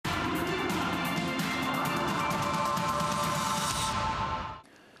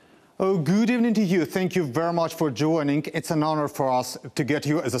Oh, good evening to you. Thank you very much for joining. It's an honor for us to get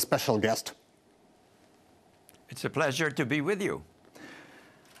you as a special guest. It's a pleasure to be with you.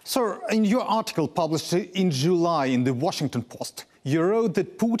 Sir, in your article published in July in the Washington Post, you wrote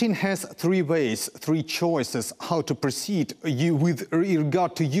that Putin has three ways, three choices how to proceed with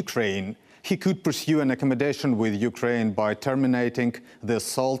regard to Ukraine. He could pursue an accommodation with Ukraine by terminating the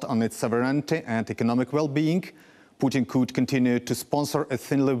assault on its sovereignty and economic well-being. Putin could continue to sponsor a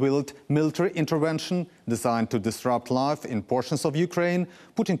thinly veiled military intervention designed to disrupt life in portions of Ukraine.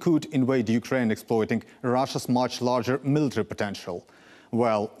 Putin could invade Ukraine, exploiting Russia's much larger military potential.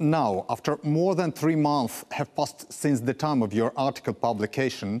 Well, now, after more than 3 months have passed since the time of your article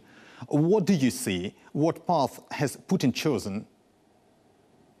publication, what do you see? What path has Putin chosen?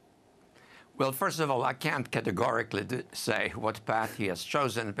 Well, first of all, I can't categorically say what path he has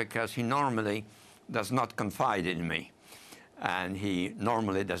chosen because he normally does not confide in me, and he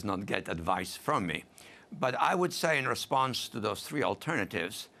normally does not get advice from me. But I would say in response to those three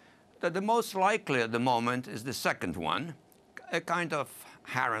alternatives that the most likely at the moment is the second one, a kind of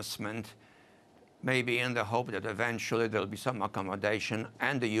harassment, maybe in the hope that eventually there'll be some accommodation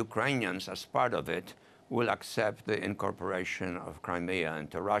and the Ukrainians, as part of it, will accept the incorporation of Crimea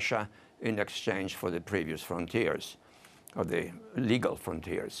into Russia in exchange for the previous frontiers, or the legal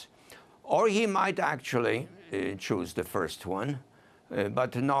frontiers. Or he might actually choose the first one,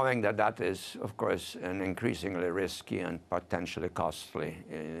 but knowing that that is, of course, an increasingly risky and potentially costly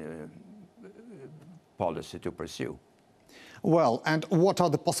policy to pursue. Well, and what are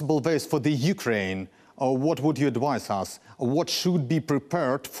the possible ways for the Ukraine? What would you advise us? What should be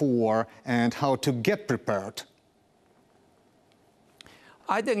prepared for and how to get prepared?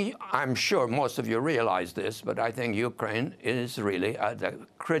 I'm sure most of you realize this, but I think Ukraine is really at a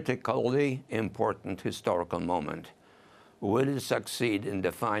critically important historical moment. Will it succeed in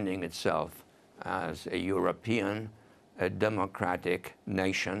defining itself as a European, a democratic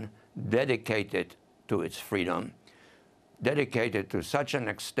nation dedicated to its freedom, dedicated to such an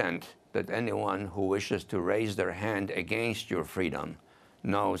extent that anyone who wishes to raise their hand against your freedom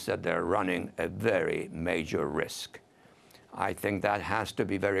knows that they're running a very major risk? I think that has to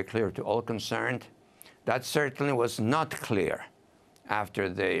be very clear to all concerned. That certainly was not clear after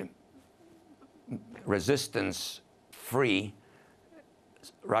the resistance-free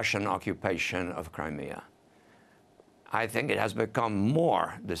Russian occupation of Crimea. I think it has become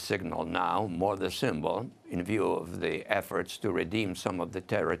more the signal now, more the symbol, in view of the efforts to redeem some of the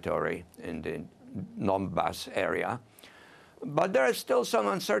territory in the Donbass area. But there are still some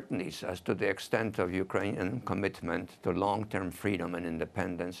uncertainties as to the extent of Ukrainian commitment to long-term freedom and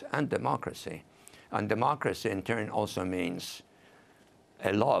independence and democracy. And democracy, in turn, also means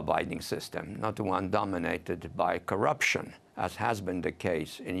a law-abiding system, not one dominated by corruption, as has been the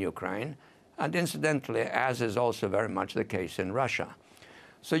case in Ukraine, and incidentally, as is also very much the case in Russia.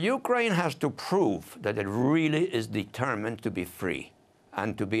 So Ukraine has to prove that it really is determined to be free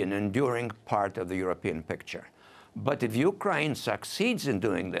and to be an enduring part of the European picture. But if Ukraine succeeds in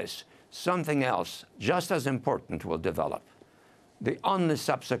doing this, something else just as important will develop. The only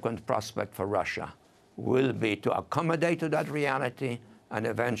subsequent prospect for Russia will be to accommodate to that reality and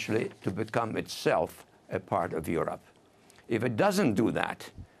eventually to become itself a part of Europe. If it doesn't do that,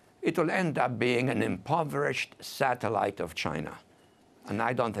 it will end up being an impoverished satellite of China. And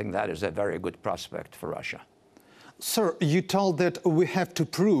I don't think that is a very good prospect for Russia. Sir, you told that we have to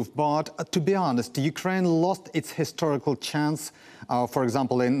prove, but to be honest, Ukraine lost its historical chance, for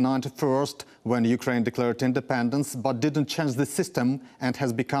example, in 1991, when Ukraine declared independence, but didn't change the system and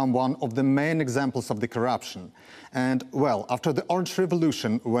has become one of the main examples of the corruption. And, well, after the Orange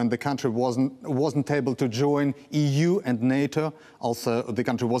Revolution, when the country wasn't able to join EU and NATO, also the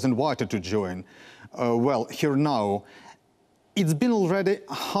country was invited to join. Well, here now, it's been already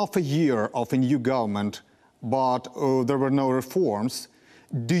half a year of a new government, but there were no reforms.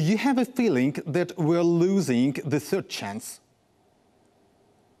 Do you have a feeling that we're losing the third chance?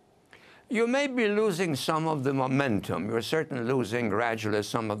 You may be losing some of the momentum. You're certainly losing gradually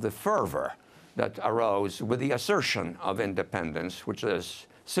some of the fervor that arose with the assertion of independence, which is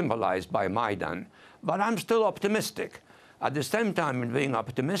symbolized by Maidan. But I'm still optimistic. At the same time, in being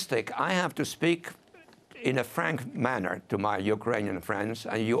optimistic, I have to speak in a frank manner to my Ukrainian friends,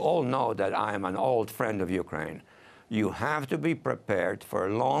 and you all know that I am an old friend of Ukraine. You have to be prepared for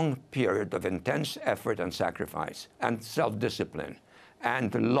a long period of intense effort and sacrifice and self-discipline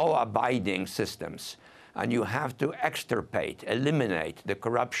and law-abiding systems. And you have to extirpate, eliminate the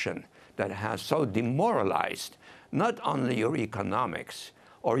corruption that has so demoralized not only your economics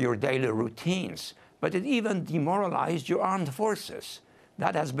or your daily routines, but it even demoralized your armed forces.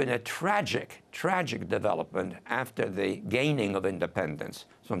 That has been a tragic, tragic development after the gaining of independence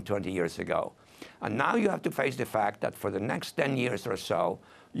some 20 years ago. And now you have to face the fact that for the next 10 years or so,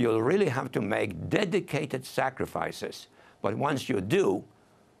 you'll really have to make dedicated sacrifices. But once you do,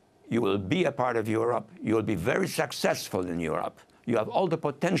 you will be a part of Europe. You will be very successful in Europe. You have all the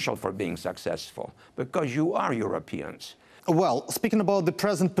potential for being successful because you are Europeans. Well, speaking about the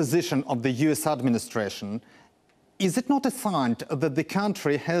present position of the US administration, is it not a sign that the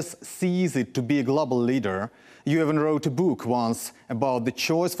country has ceased to be a global leader? You even wrote a book once about the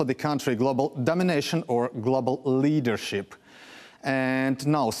choice for the country, global domination or global leadership. And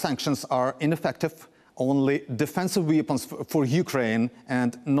now sanctions are ineffective, only defensive weapons for Ukraine,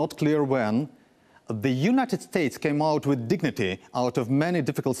 and not clear when. The United States came out with dignity out of many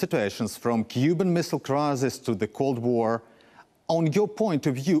difficult situations, from Cuban Missile Crisis to the Cold War. On your point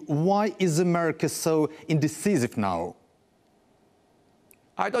of view, why is America so indecisive now?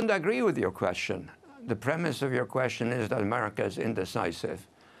 I don't agree with your question. The premise of your question is that America is indecisive.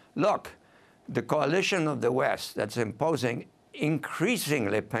 Look, the coalition of the West that's imposing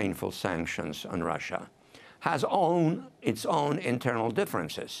increasingly painful sanctions on Russia has its own internal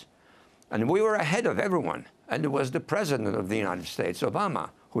differences. And we were ahead of everyone. And it was the President of the United States, Obama,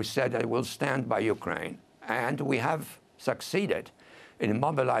 who said that we'll stand by Ukraine. And we have succeeded in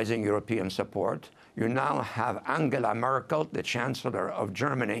mobilizing European support. You now have Angela Merkel, the Chancellor of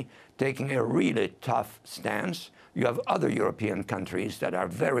Germany, taking a really tough stance. You have other European countries that are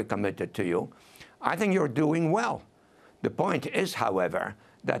very committed to you. I think you're doing well. The point is, however,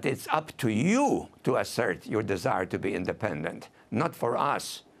 that it's up to you to assert your desire to be independent, not for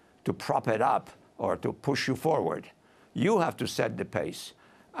us to prop it up or to push you forward. You have to set the pace.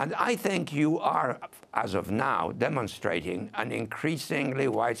 And I think you are, as of now, demonstrating an increasingly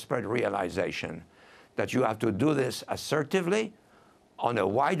widespread realization that you have to do this assertively, on a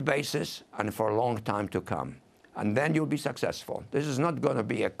wide basis, and for a long time to come. And then you'll be successful. This is not going to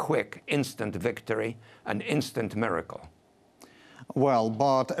be a quick, instant victory, an instant miracle. Well,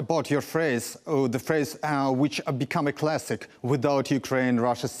 but about your phrase, the phrase which become a classic, without Ukraine,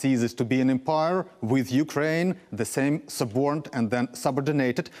 Russia ceases to be an empire. With Ukraine, the same, subordinate and then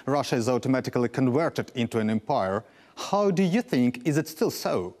subordinated, Russia is automatically converted into an empire. How do you think, is it still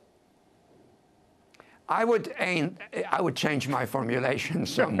so? I would change my formulation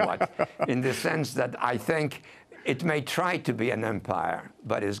somewhat in the sense that I think it may try to be an empire,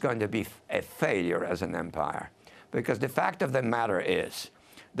 but it's going to be a failure as an empire. Because the fact of the matter is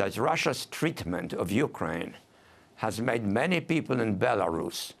that Russia's treatment of Ukraine has made many people in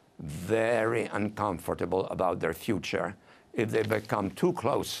Belarus very uncomfortable about their future if they become too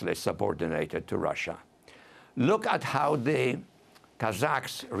closely subordinated to Russia. Look at how the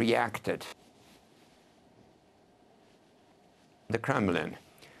Kazakhs reacted. The Kremlin,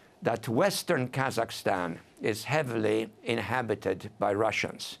 that Western Kazakhstan is heavily inhabited by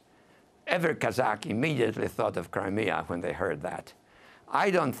Russians. Every Kazakh immediately thought of Crimea when they heard that.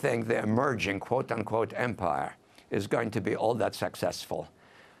 I don't think the emerging quote-unquote empire is going to be all that successful.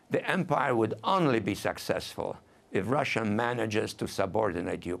 The empire would only be successful if Russia manages to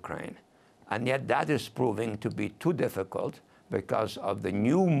subordinate Ukraine. And yet that is proving to be too difficult because of the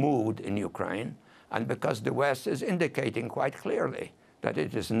new mood in Ukraine and because the West is indicating quite clearly that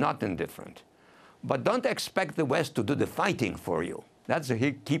it is not indifferent. But don't expect the West to do the fighting for you. That's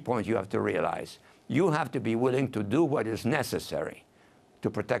a key point you have to realize. You have to be willing to do what is necessary to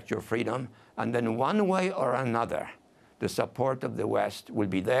protect your freedom, and then one way or another, the support of the West will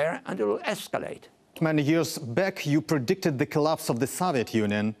be there and it will escalate. Many years back, you predicted the collapse of the Soviet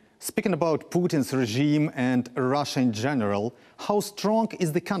Union. Speaking about Putin's regime and Russia in general, how strong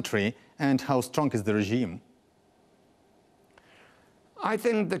is the country and how strong is the regime? I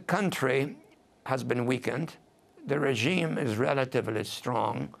think the country has been weakened. The regime is relatively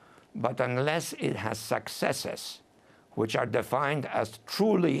strong, but unless it has successes, which are defined as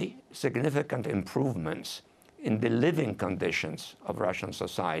truly significant improvements in the living conditions of Russian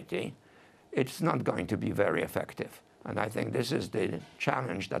society, it's not going to be very effective. And I think this is the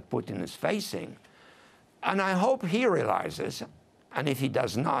challenge that Putin is facing. And I hope he realizes, and if he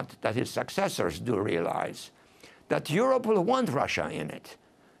does not, that his successors do realize, that Europe will want Russia in it.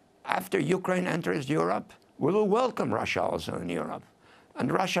 After Ukraine enters Europe, we will welcome Russia also in Europe.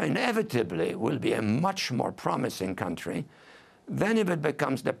 And Russia inevitably will be a much more promising country than if it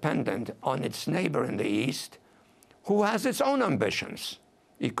becomes dependent on its neighbor in the East, who has its own ambitions,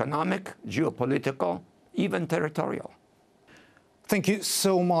 economic, geopolitical, even territorial. Thank you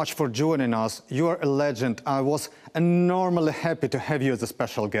so much for joining us. You are a legend. I was enormously happy to have you as a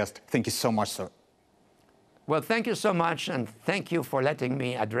special guest. Thank you so much, sir. Well, thank you so much, and thank you for letting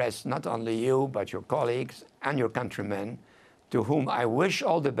me address not only you, but your colleagues and your countrymen, to whom I wish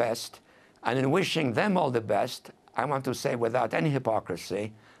all the best. And in wishing them all the best, I want to say without any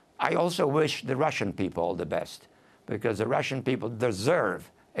hypocrisy, I also wish the Russian people all the best, because the Russian people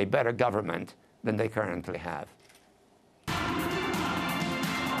deserve a better government than they currently have.